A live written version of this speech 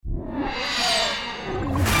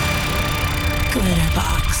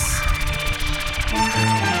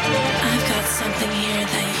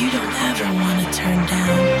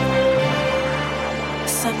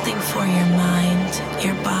for your mind,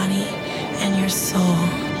 your body, and your soul.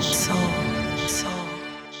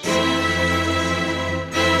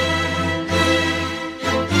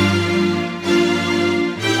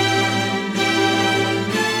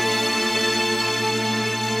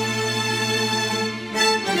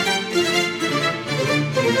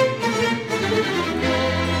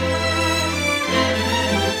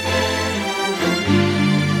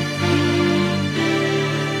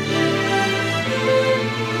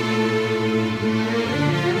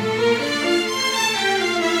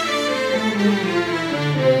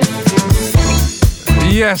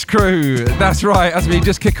 Yes, crew, that's right, as we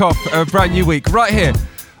just kick off a brand new week right here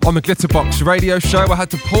on the Glitterbox radio show. I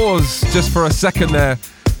had to pause just for a second there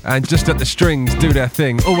and just let the strings do their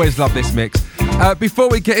thing. Always love this mix. Before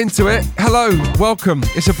we get into it, hello, welcome.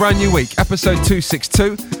 It's a brand new week, episode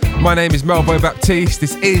 262. My name is Melvo Baptiste.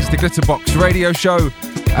 This is the Glitterbox radio show.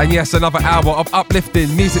 And yes, another hour of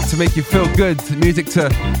uplifting music to make you feel good, music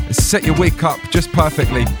to set your week up just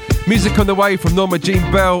perfectly. Music on the way from Norma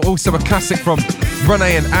Jean Bell, also a classic from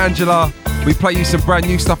Renee and Angela. We play you some brand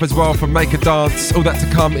new stuff as well from Make a Dance, all that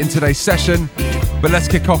to come in today's session. But let's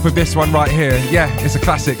kick off with this one right here. Yeah, it's a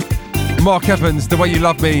classic. Mark Evans, The Way You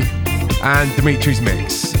Love Me, and Dimitri's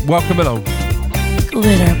mix. Welcome along.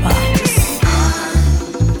 Glitterbox.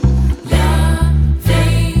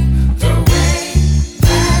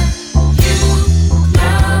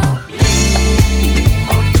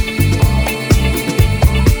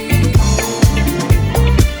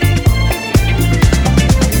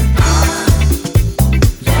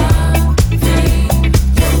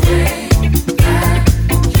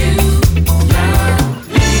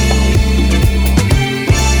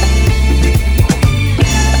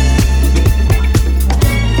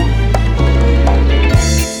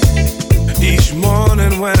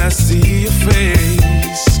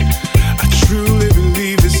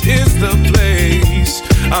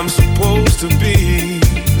 I'm supposed to be,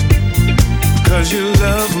 'cause you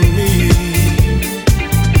love me.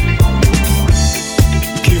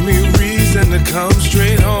 Give me reason to come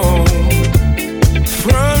straight home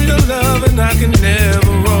from your love, and I can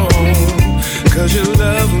never roam, 'cause you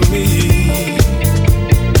love me.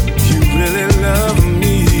 You really love me.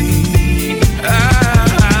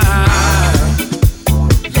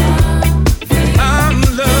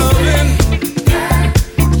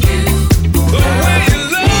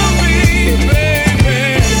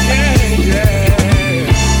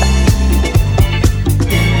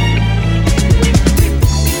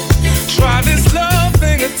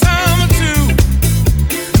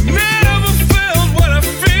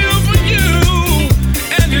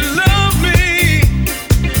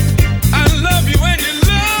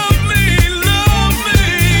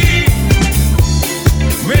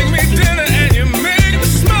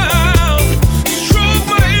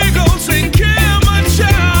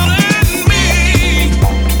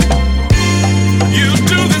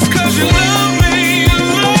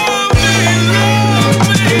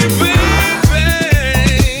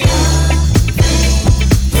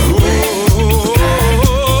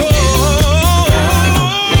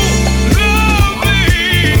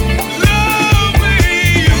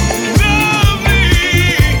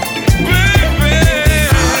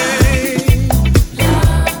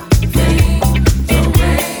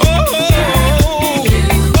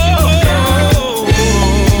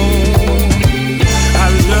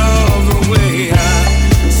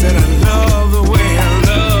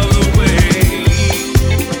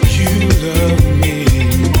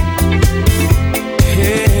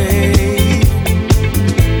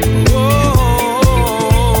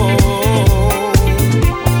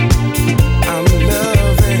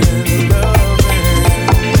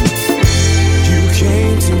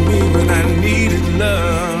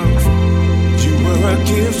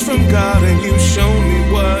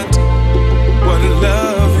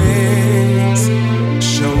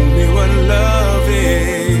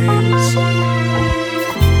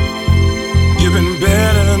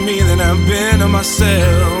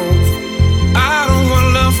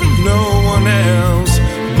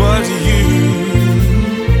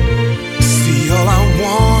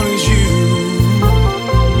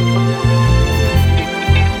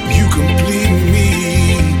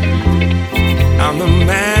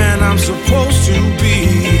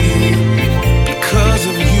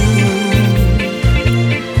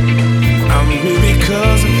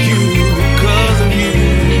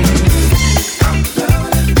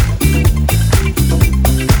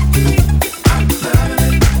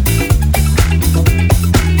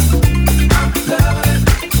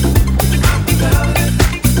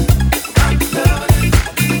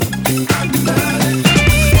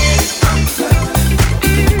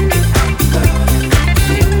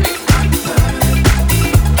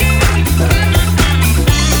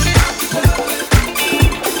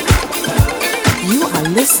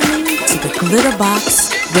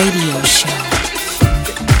 Glitterbox Radio Show.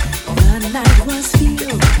 The night was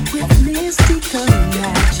filled with mystical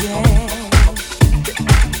magic.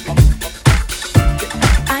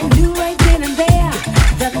 I knew right then and there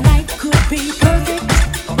that night could be perfect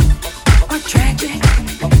or tragic.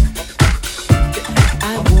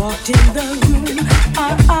 I walked in the room,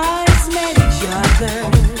 our eyes met each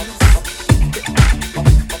other's.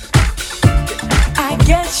 I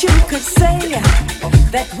guess you could say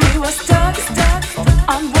that we were stuck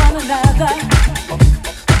on one another.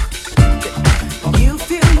 You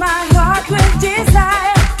fill my heart with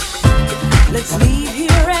desire. Let's leave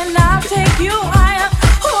here and I'll take you higher.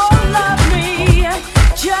 Oh, love me,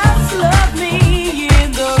 just love me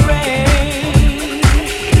in the rain.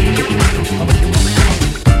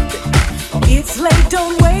 It's late,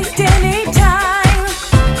 don't waste any time.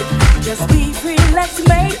 Just be free, let's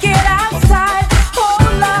make it outside. Oh,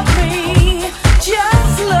 love me,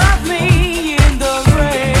 just love me in the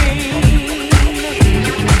rain.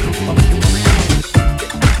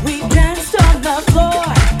 We danced on the floor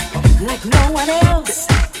like no one else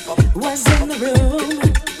was in the room.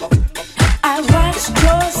 I watched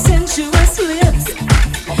your sensuous lips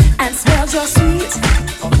and smelled your sweet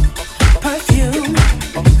perfume.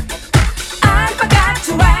 I forgot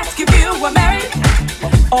to ask if you were married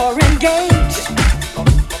or engaged.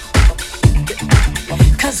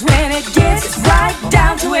 'Cause when it gets right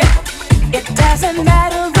down to it, it doesn't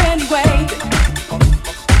matter anyway.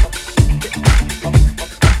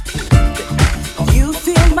 You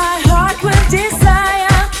fill my heart with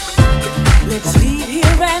desire. Let's leave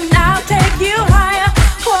here and I'll take you higher.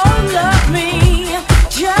 Oh, love me,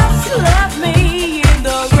 just love me in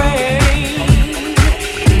the rain.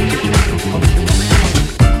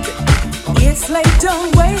 It's late,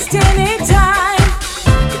 don't waste any time.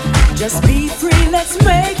 Just be free, let's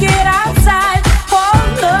make it outside. Oh,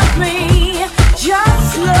 love me,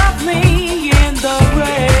 just love me in the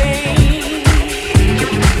rain.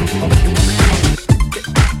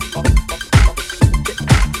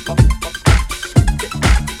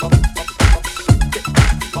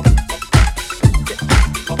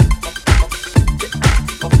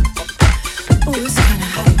 Oh, it's kind of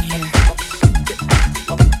hot in here.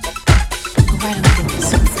 Why don't we get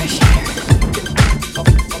some fresh air?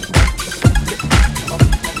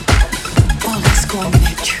 Oh, let's go under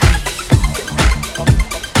that tree.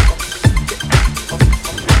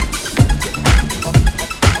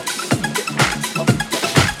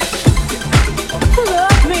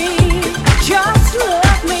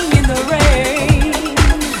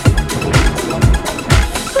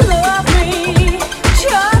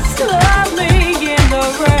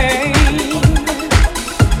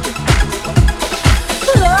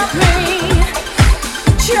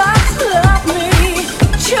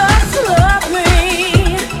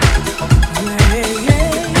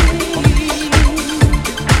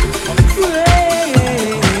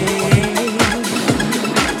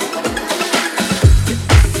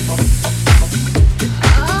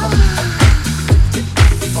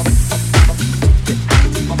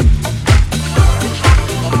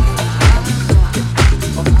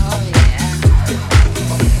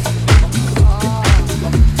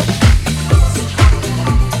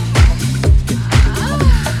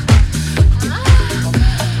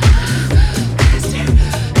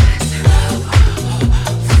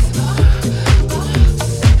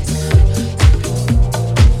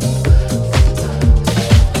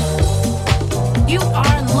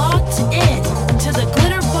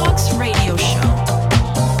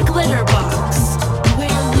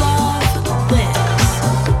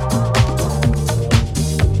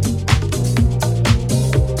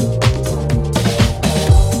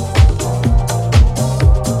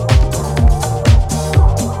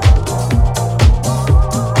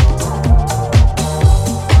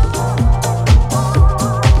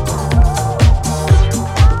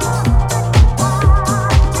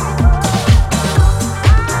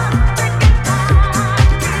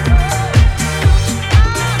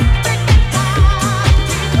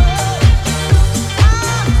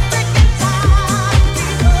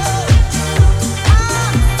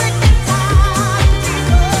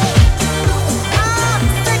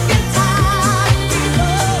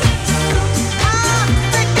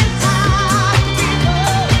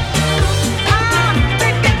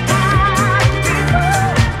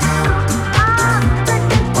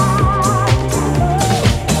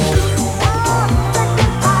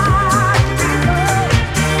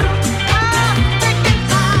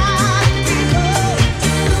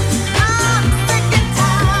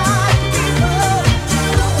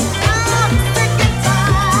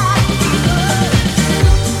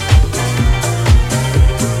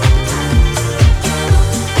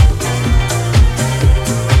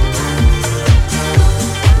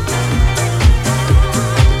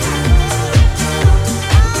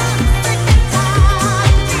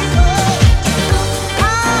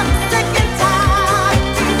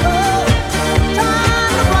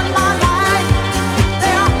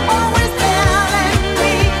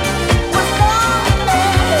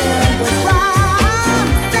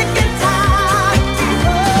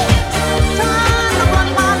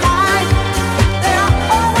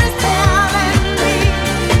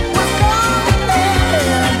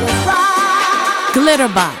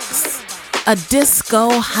 Glitterbox, a disco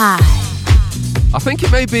high. I think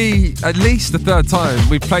it may be at least the third time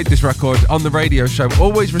we've played this record on the radio show,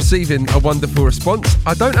 always receiving a wonderful response.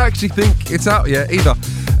 I don't actually think it's out yet either.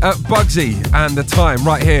 Bugsy and The Time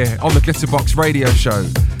right here on the Glitterbox radio show.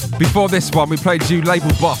 Before this one, we played you Label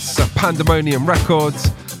Boss at Pandemonium Records.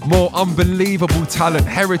 More unbelievable talent,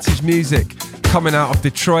 heritage music coming out of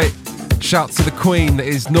Detroit. Shout to the queen that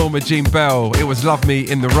is Norma Jean Bell. It was Love Me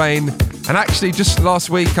in the Rain. And actually, just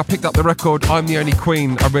last week, I picked up the record I'm the Only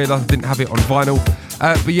Queen. I realised I didn't have it on vinyl.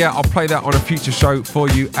 But yeah, I'll play that on a future show for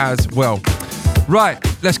you as well. Right,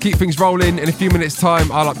 let's keep things rolling. In a few minutes'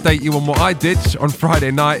 time, I'll update you on what I did on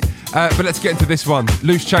Friday night. But let's get into this one.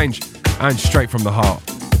 Loose Change and Straight From The Heart.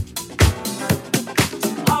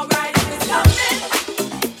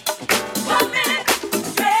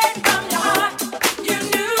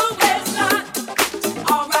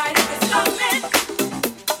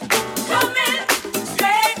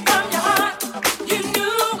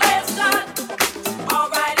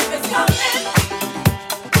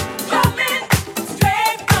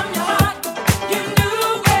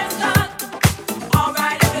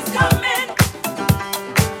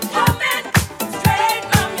 Straight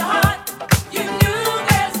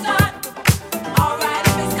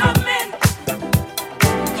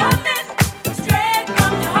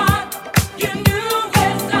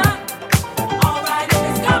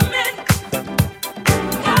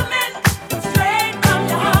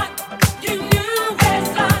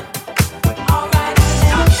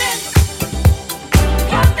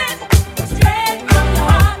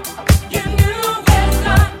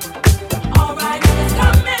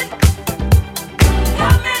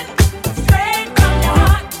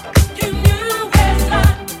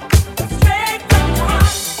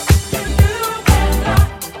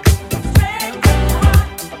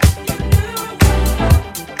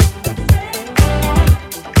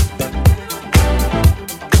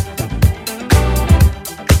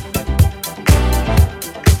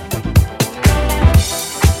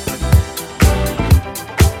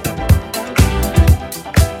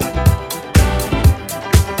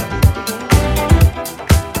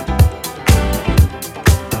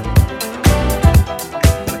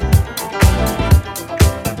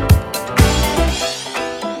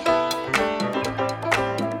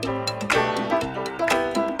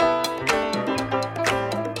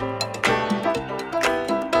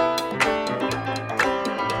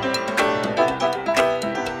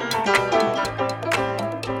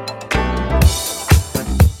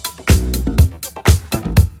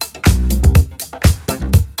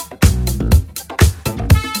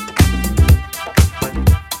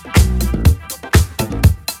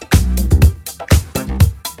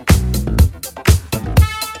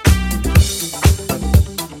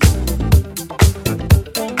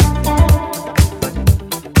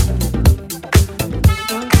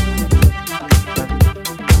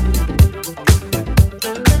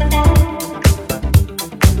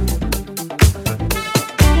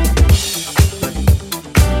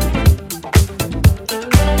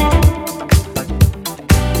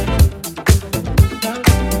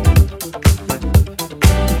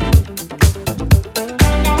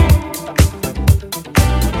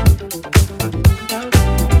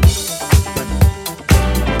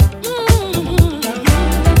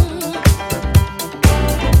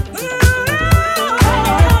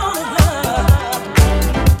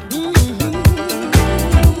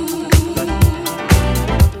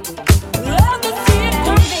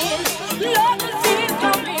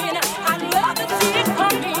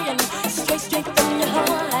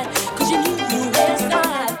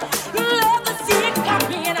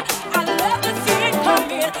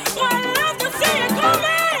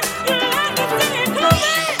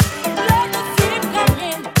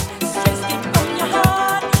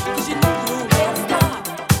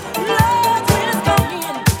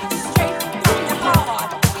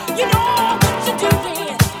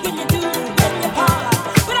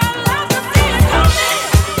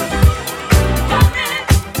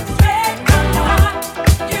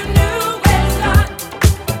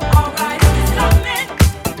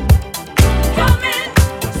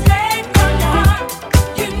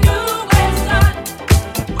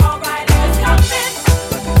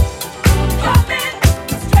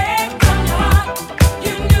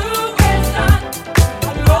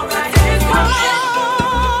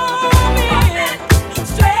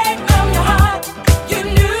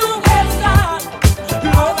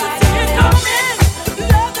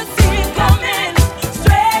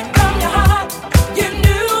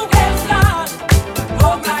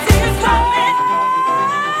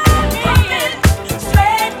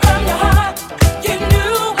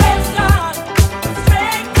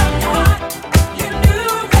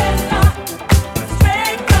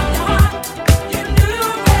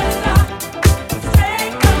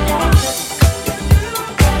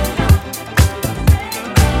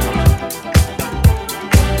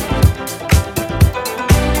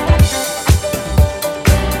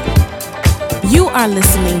are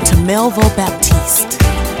listening to Melvo Baptiste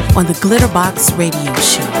on the Glitterbox Radio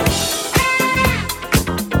Show.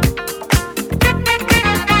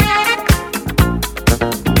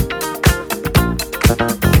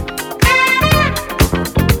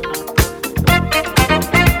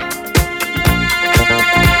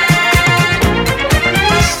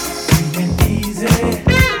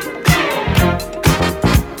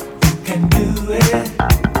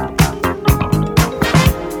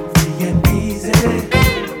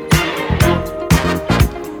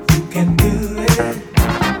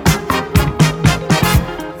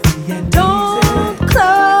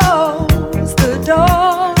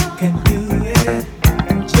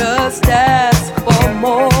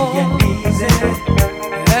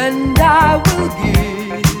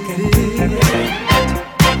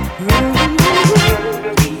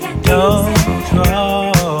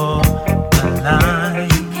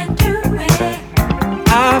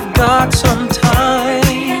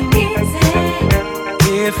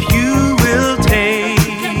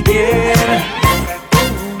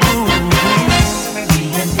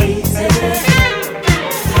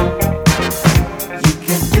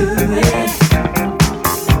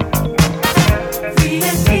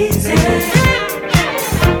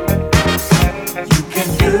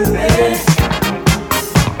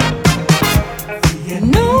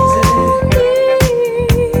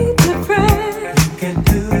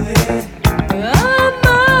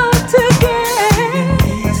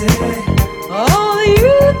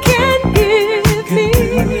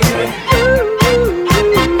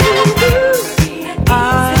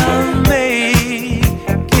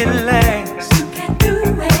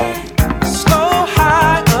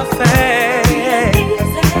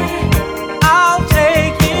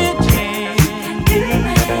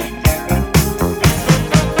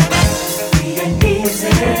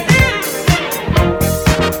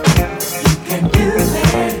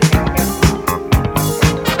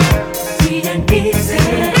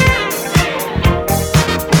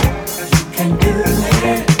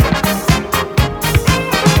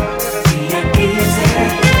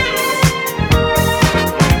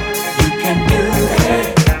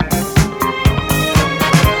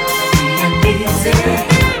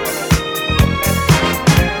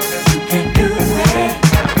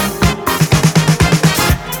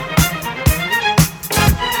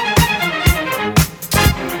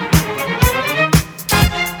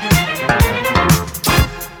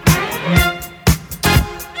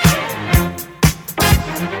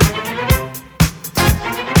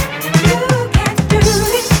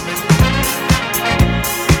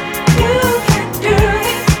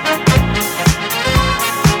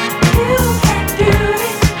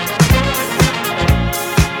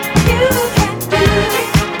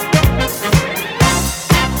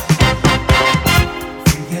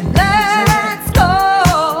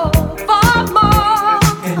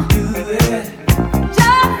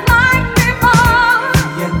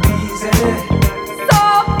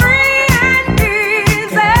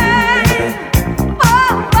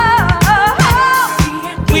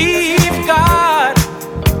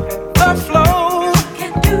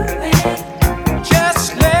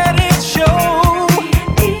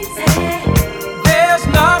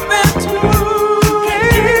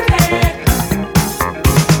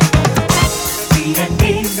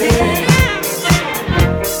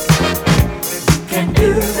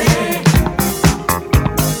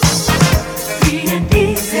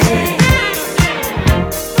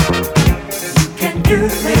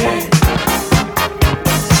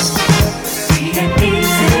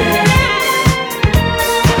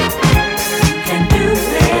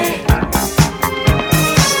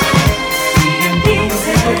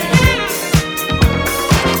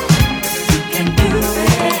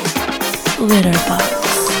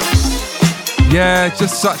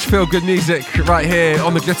 Just such feel-good music right here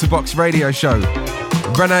on the Glitterbox Radio Show.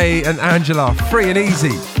 Renee and Angela, Free and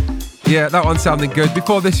Easy. Yeah, that one sounding good.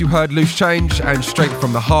 Before this, you heard Loose Change and Straight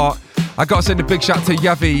from the Heart. I got to send a big shout to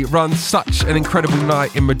Yavi, runs such an incredible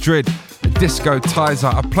night in Madrid. Disco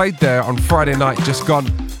Tizer. I played there on Friday night, just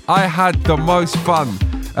gone. I had the most fun.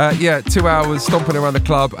 2 hours stomping around the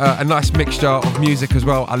club. A nice mixture of music as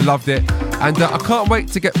well. I loved it. And I can't wait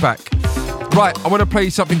to get back. Right, I want to play you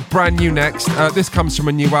something brand new next. This comes from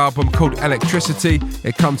a new album called Electricity.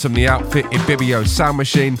 It comes from the outfit Ibibio Sound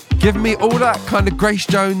Machine. Give me all that kind of Grace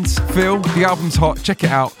Jones feel. The album's hot, check it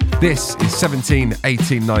out. This is 17,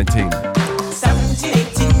 18, 19. 17,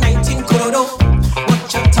 18, 19, Kurodo.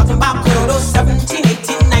 What you talking about, Kurodo? 17,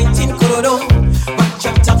 18, 19, Kurodo. What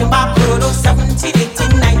you talking about, Kurodo? 17,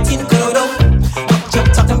 18, 19, Kurodo. What you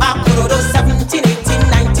talking about, Kurodo? 17, 18,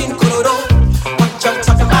 19, Kurodo. What you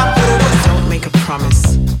talking about, Kurodo? Don't make a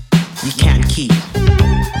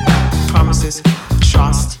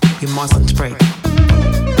mustn't break.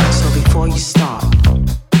 So before you start,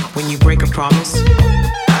 when you break a promise,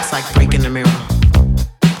 it's like breaking a mirror,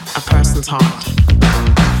 a person's heart.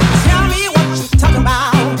 Tell me what you talking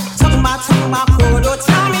about. Talking about Kodo.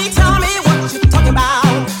 Tell me what you talking about.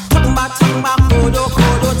 Talking about Kodo.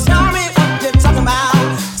 Tell me what you're talking about.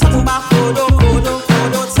 Talking about Kodo.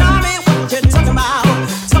 Tell me what you're talking about.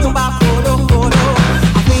 Talking about Kodo.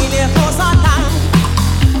 I've been there for some time.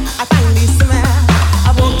 I find this man.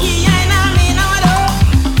 I won't keep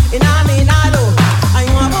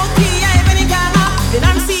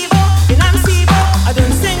I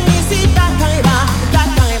don't sing this, that kind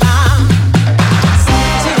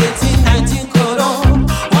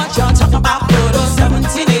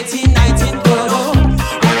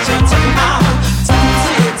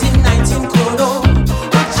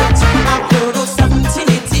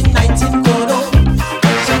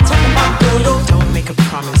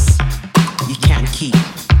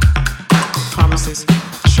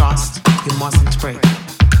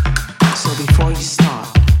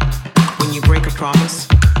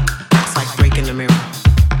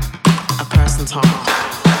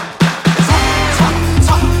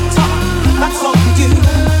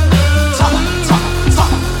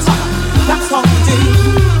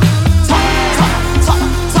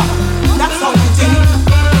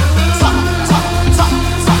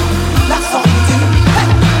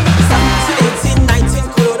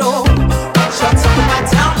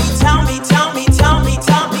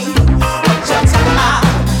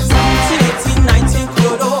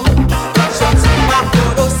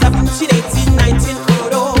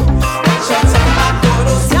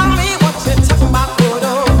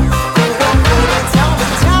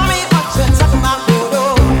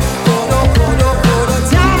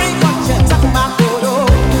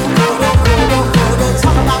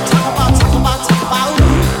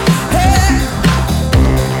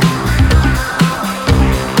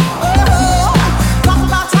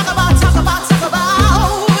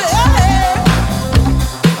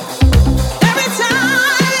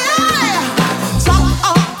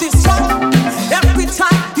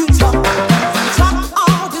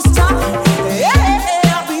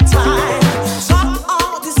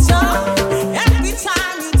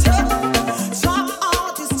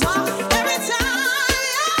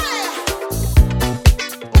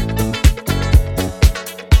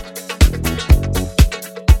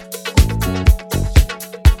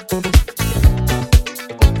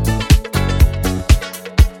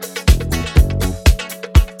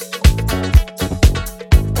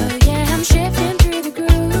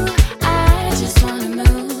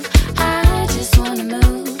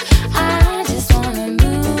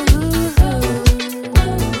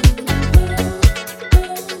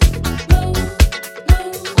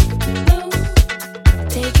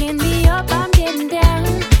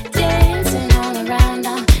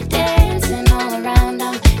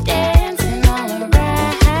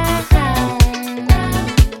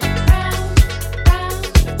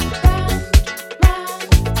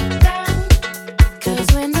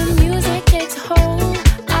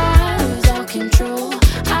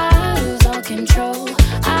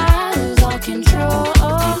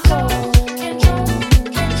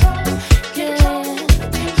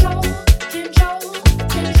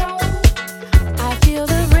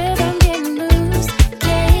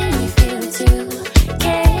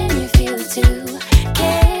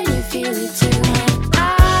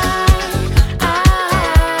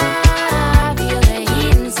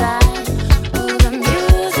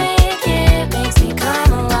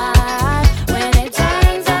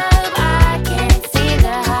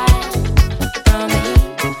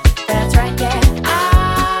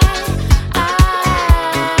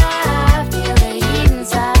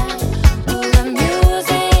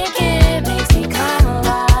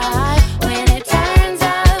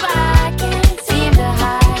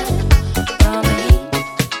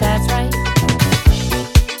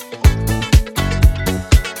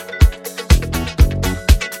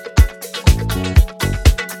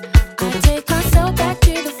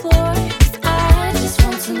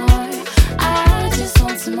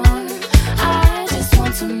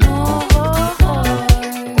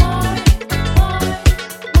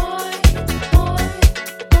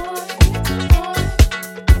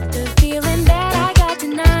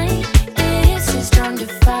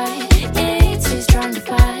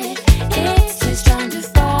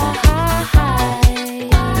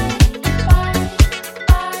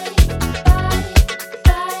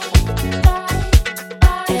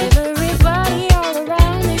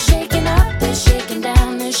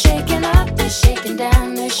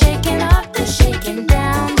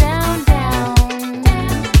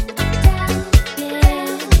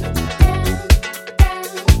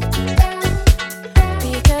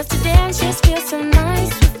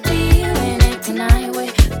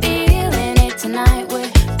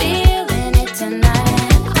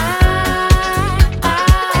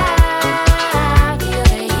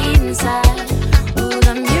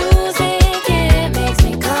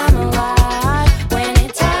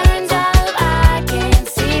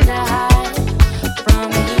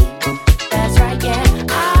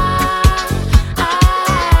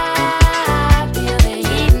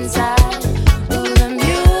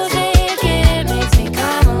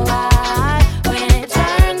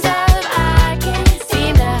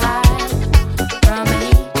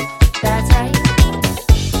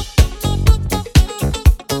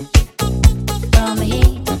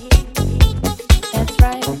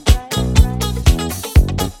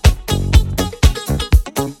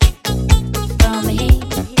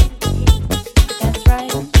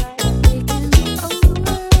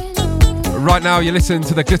Right now, you're listening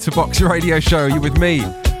to the Glitterbox Radio Show. You're with me,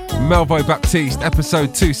 Melvo Baptiste,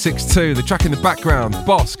 episode 262. The track in the background,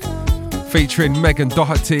 Bosque, featuring Megan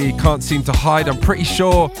Doherty, Can't Seem to Hide. I'm pretty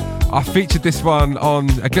sure I featured this one on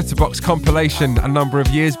a Glitterbox compilation a number of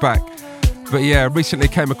years back. But yeah, recently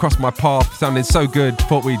came across my path, sounding so good,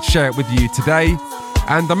 thought we'd share it with you today.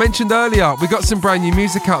 And I mentioned earlier, we got some brand new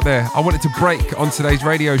music out there I wanted to break on today's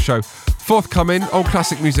radio show. Forthcoming, Old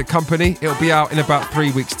Classic Music Company. It'll be out in about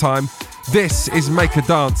 3 weeks' time. This is Make a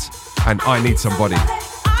Dance and I Need Somebody. Somebody,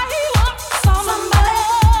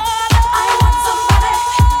 I want somebody.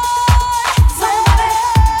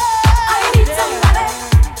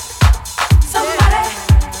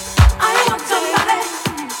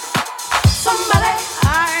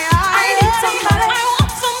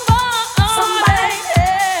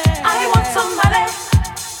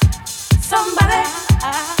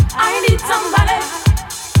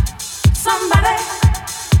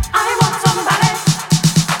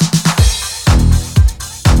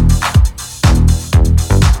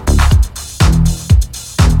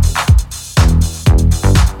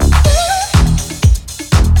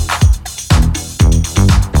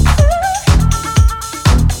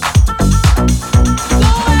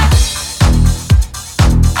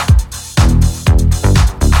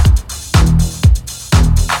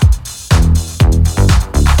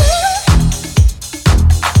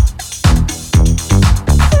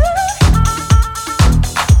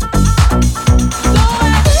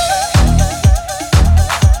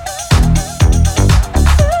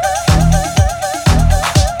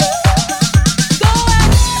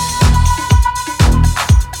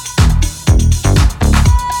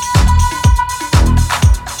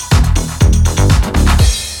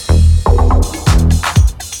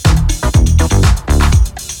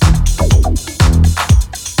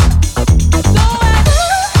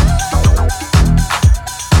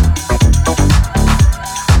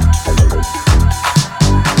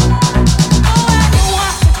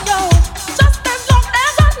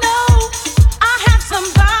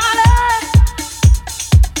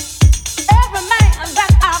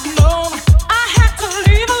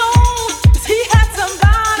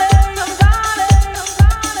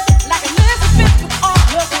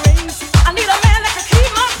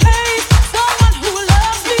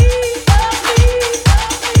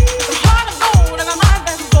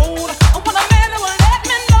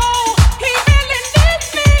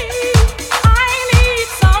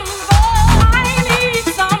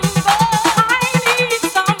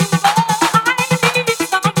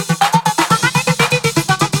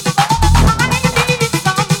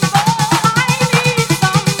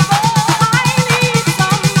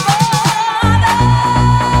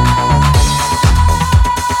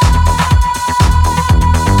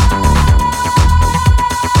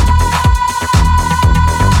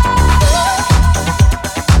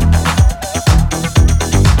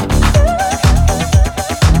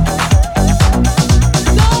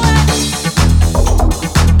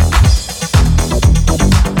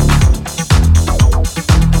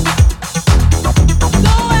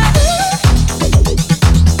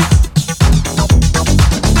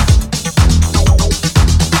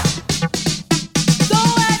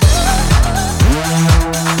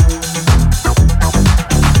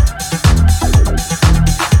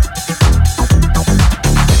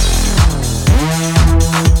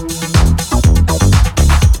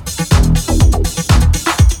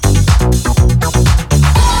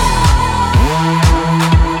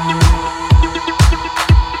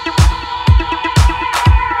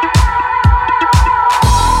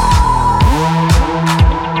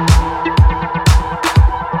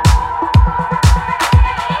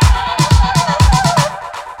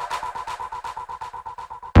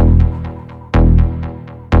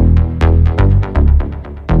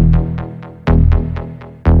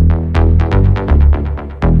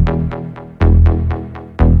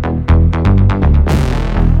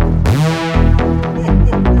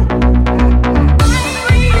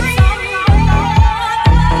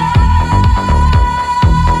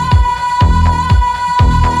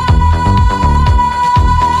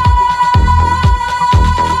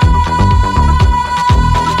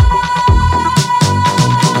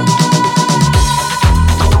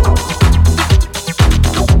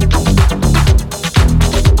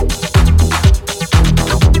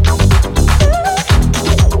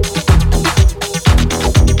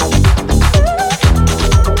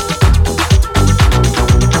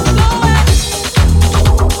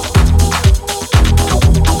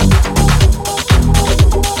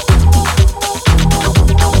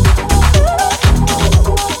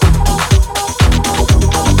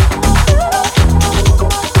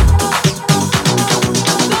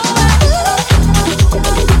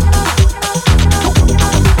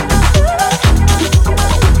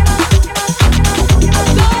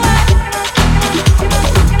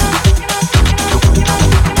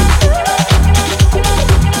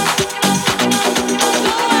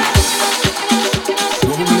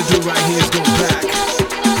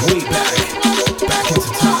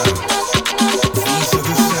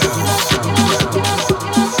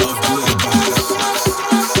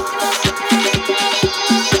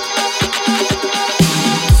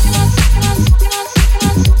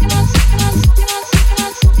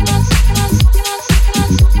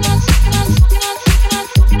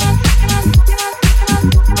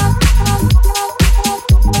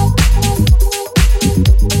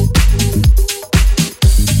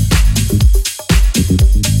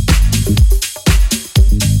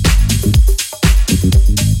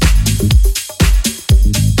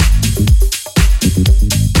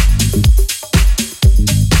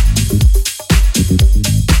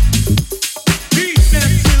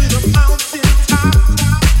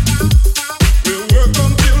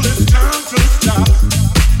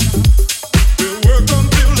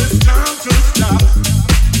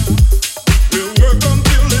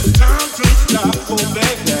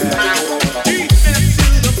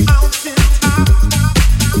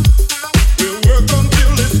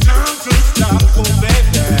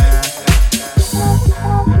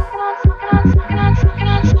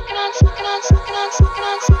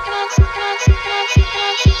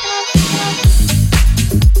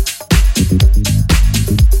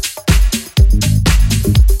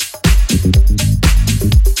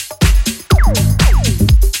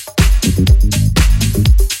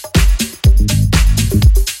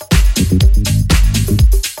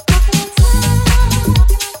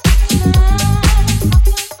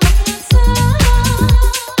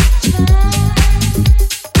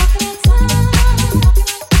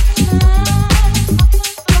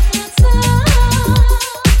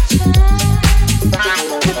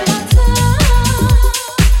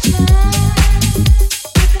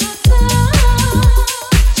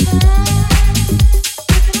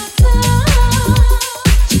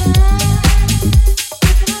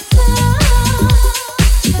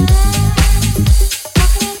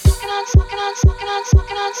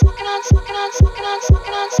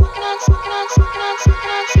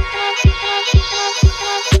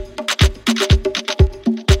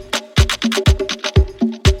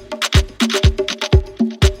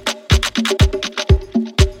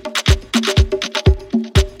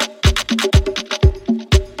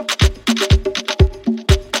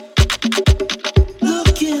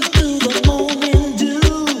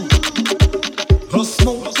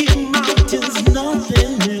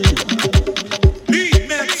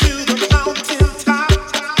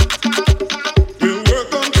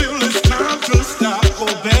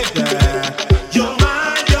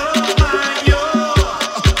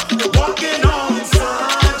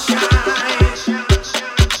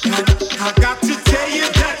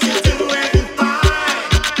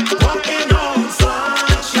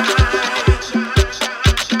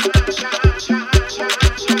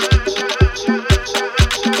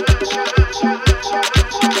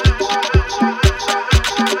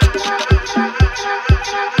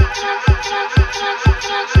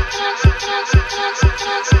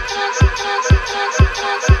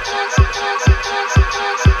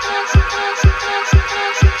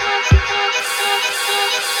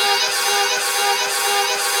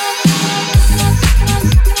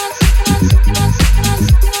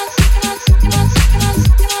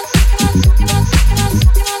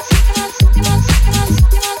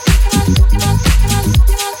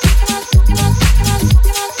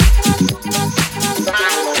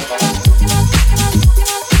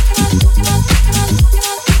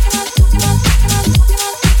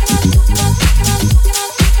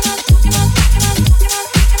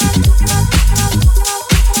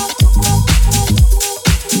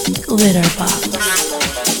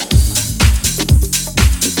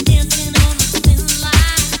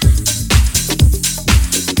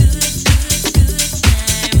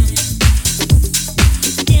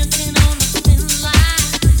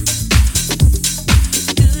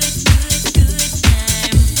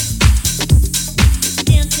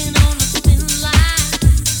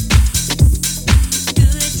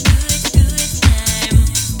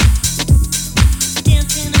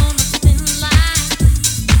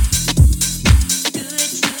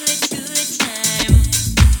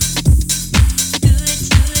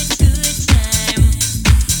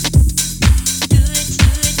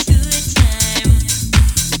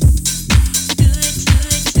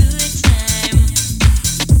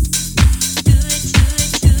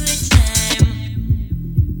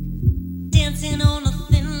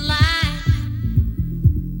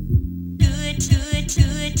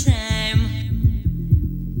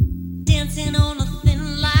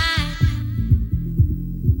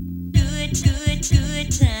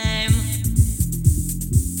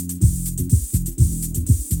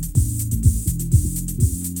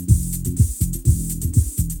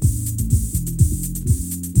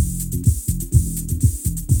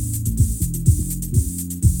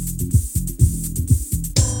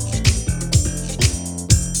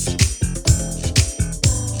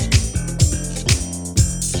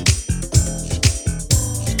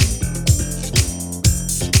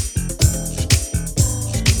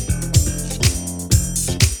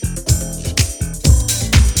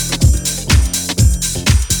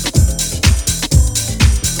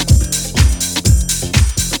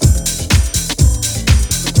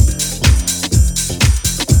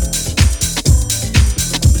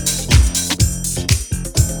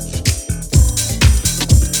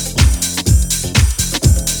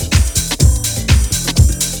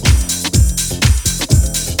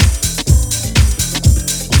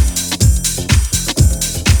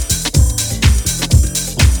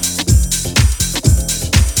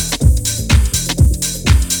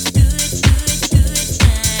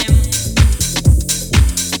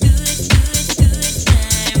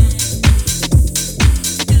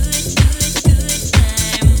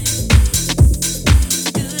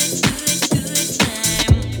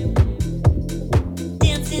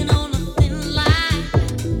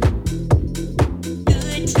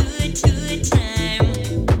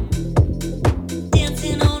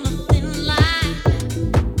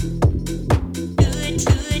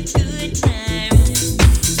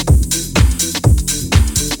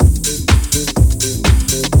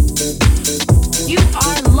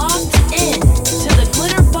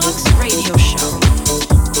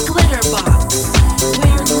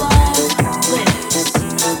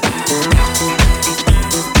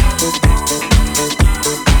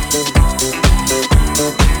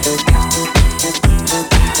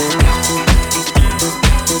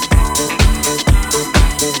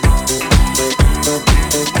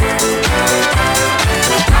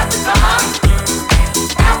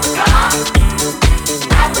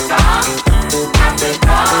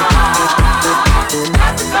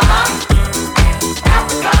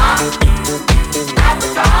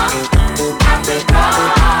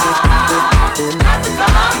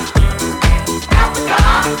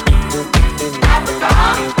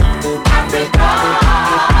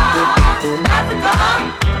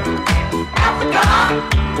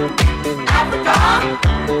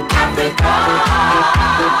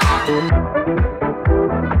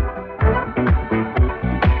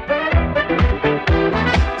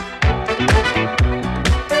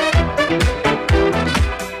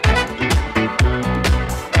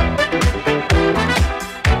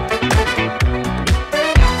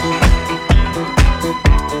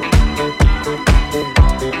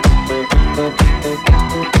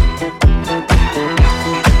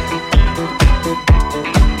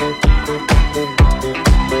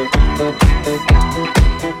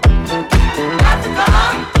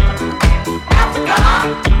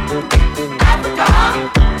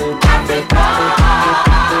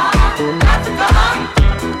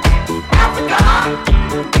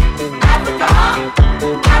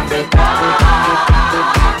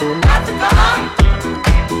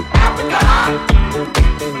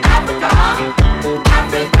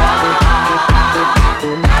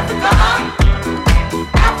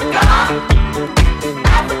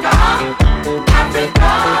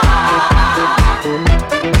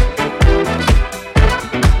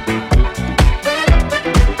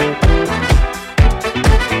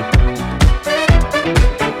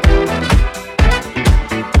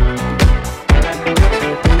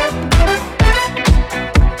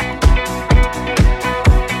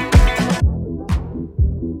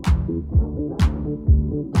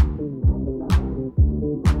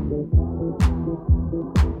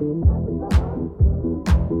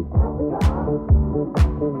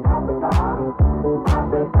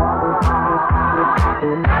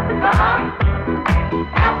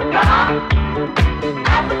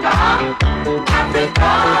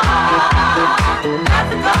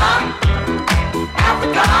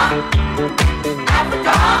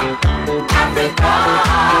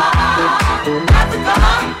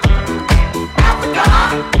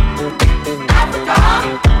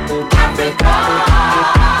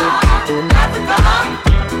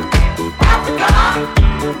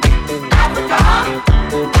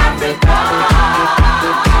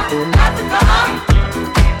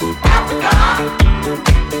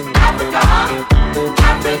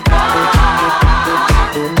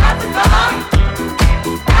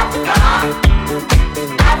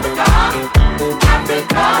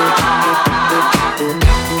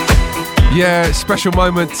 Yeah, special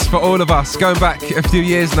moments for all of us. Going back a few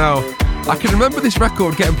years now, I can remember this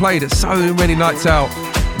record getting played at so many nights out.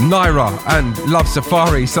 Naira and Love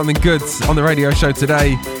Safari, Something Good on the radio show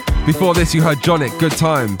today. Before this, you heard Jonic, Good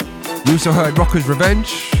Time. You also heard Rocker's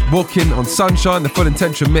Revenge, Walking on Sunshine, the Full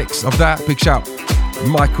Intention mix of that. Big shout,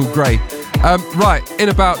 Michael Gray. Right, in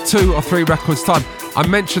about 2 or 3 records time, I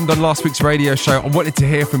mentioned on last week's radio show I wanted to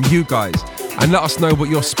hear from you guys and let us know what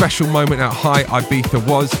your special moment at High Ibiza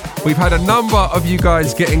was. We've had a number of you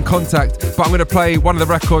guys get in contact, but I'm going to play one of the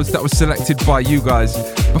records that was selected by you guys.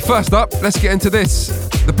 But first up, let's get into this.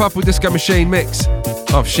 The Purple Disco Machine mix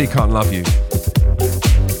of She Can't Love You.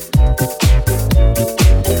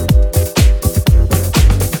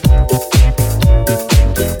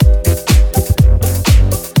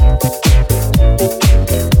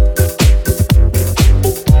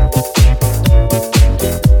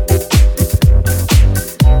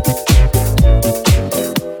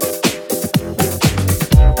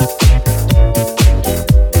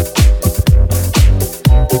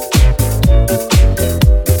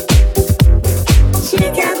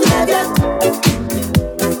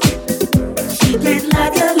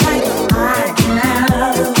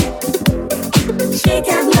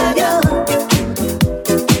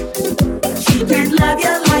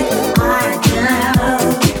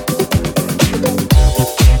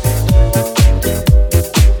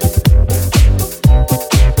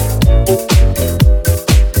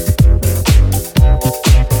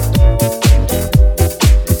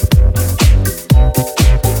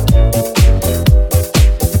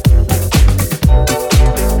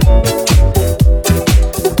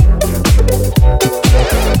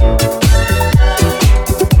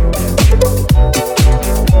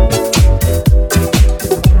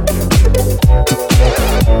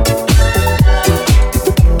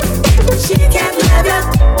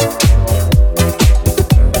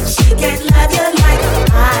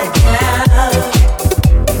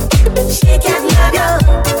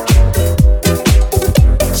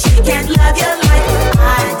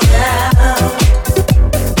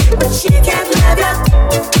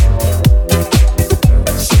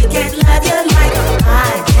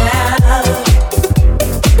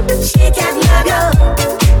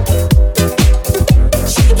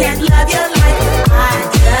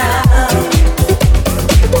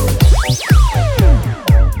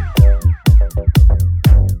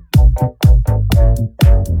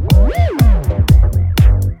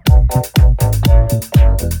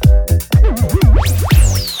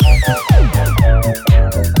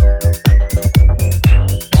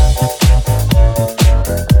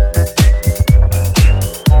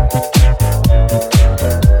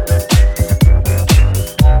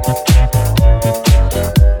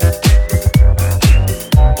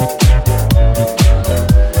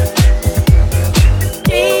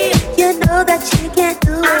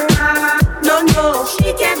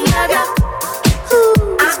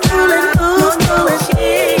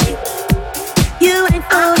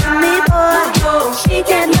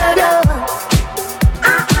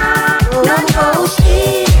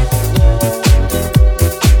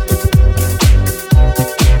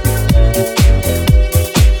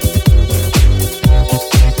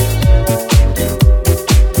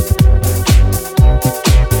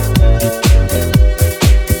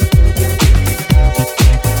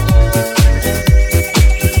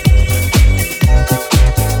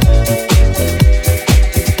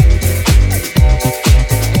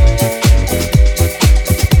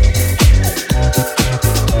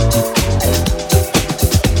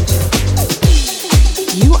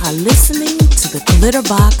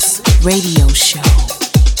 Glitterbox Radio Show.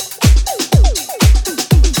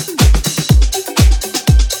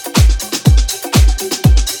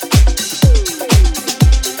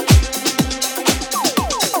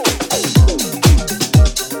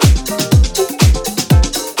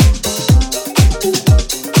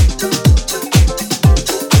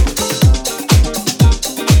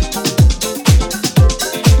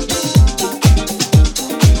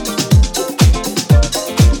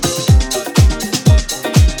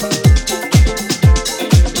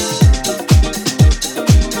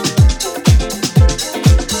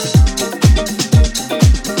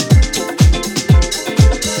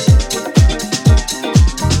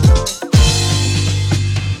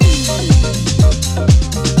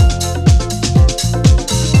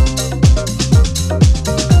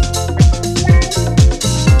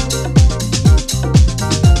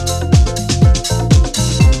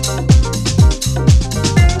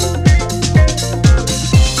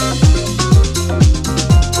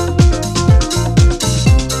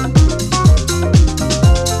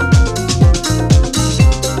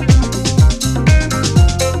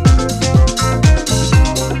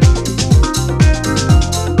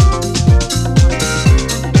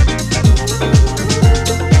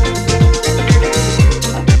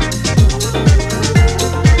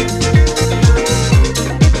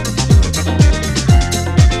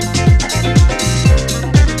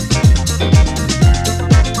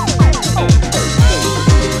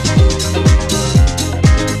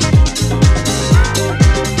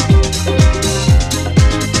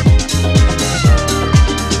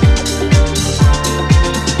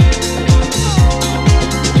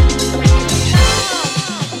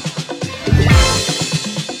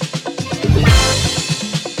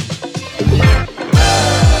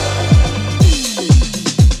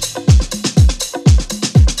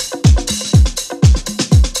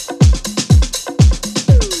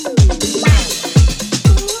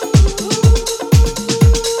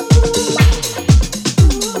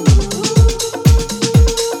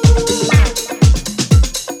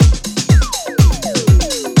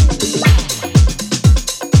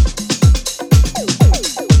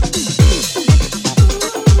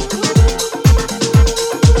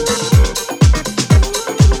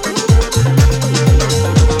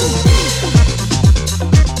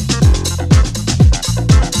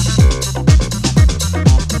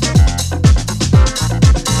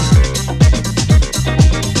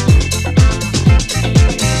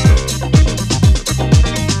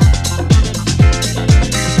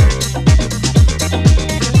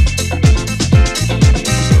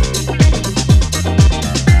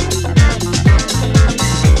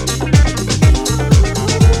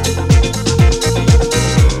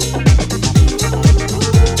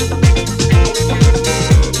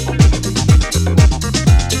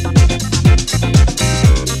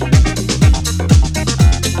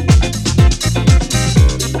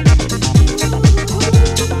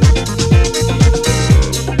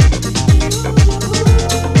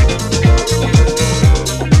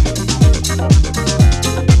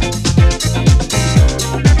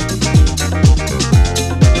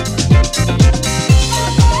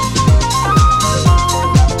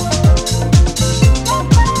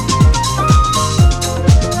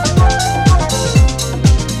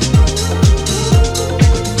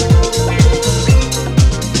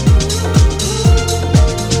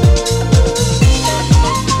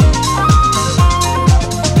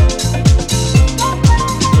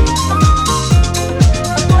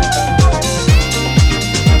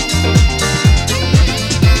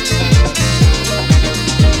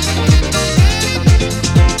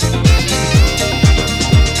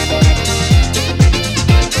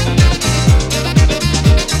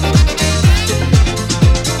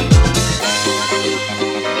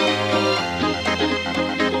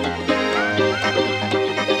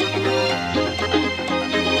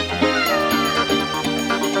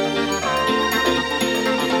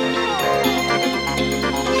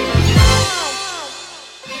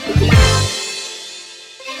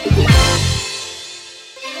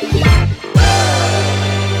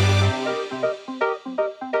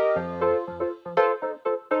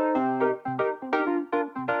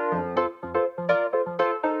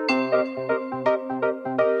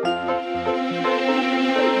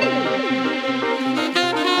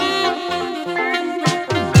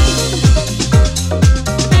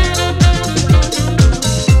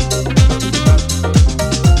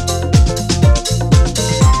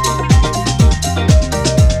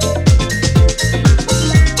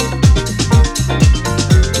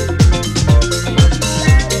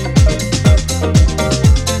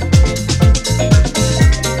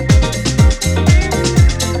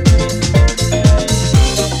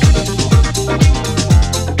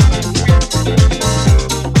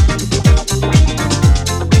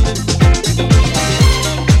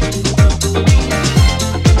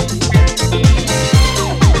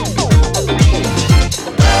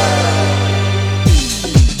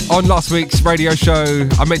 On last week's radio show,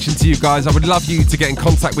 I mentioned to you guys I would love you to get in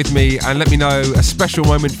contact with me and let me know a special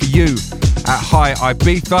moment for you at Hi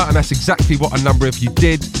Ibiza, and that's exactly what a number of you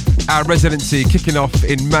did. Our residency kicking off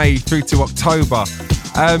in May through to October.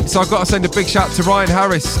 So I've got to send a big shout to Ryan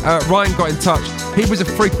Harris. Ryan got in touch. He was a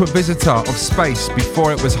frequent visitor of Space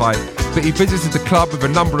before it was Hype, but he visited the club with a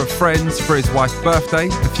number of friends for his wife's birthday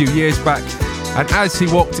a few years back. And as he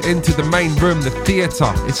walked into the main room, the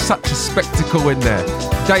theatre, is such a spectacle in there.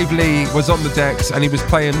 Dave Lee was on the decks and he was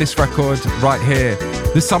playing this record right here,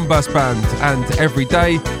 the Sunburst Band and Every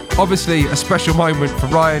Day. Obviously a special moment for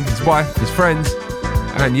Ryan, his wife, his friends.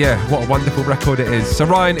 And yeah, what a wonderful record it is. So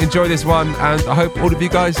Ryan, enjoy this one, and I hope all of you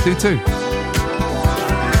guys do too.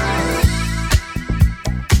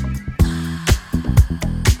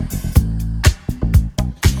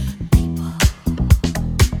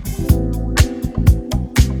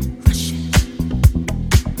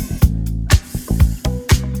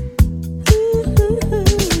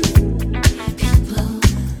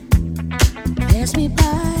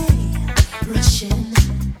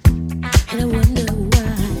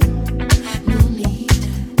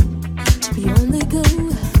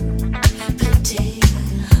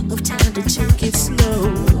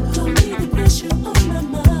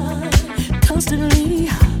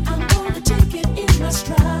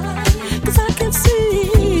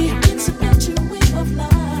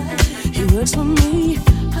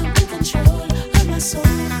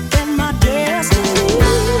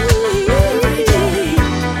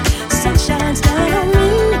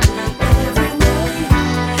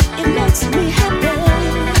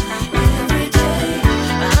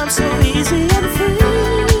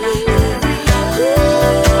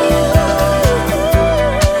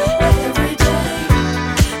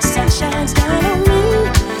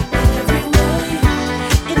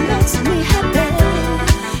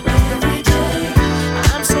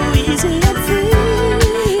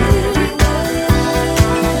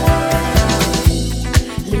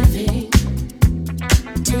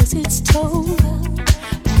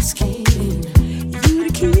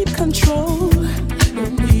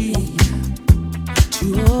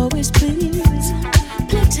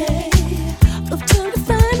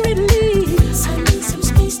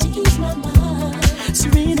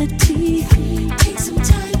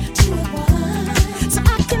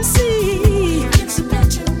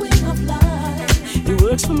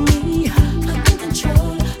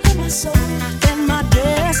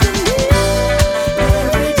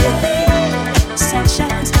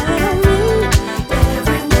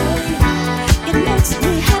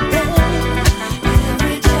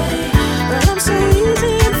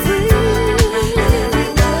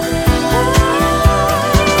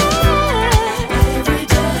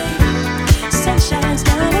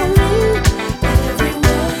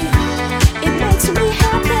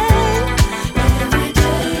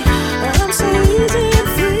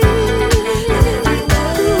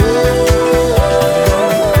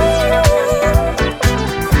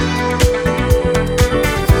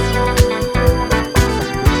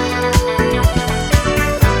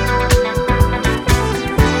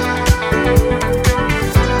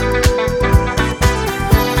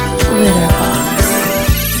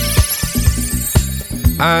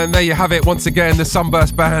 And there you have it once again, the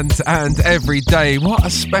Sunburst Band and Every Day. What a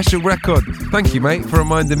special record. Thank you, mate, for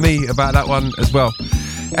reminding me about that one as well.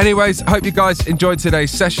 Anyways, hope you guys enjoyed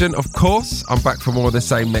today's session. Of course, I'm back for more of the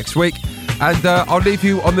same next week. And I'll leave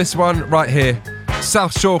you on this one right here.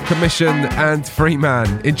 South Shore Commission and Free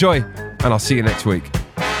Man. Enjoy, and I'll see you next week.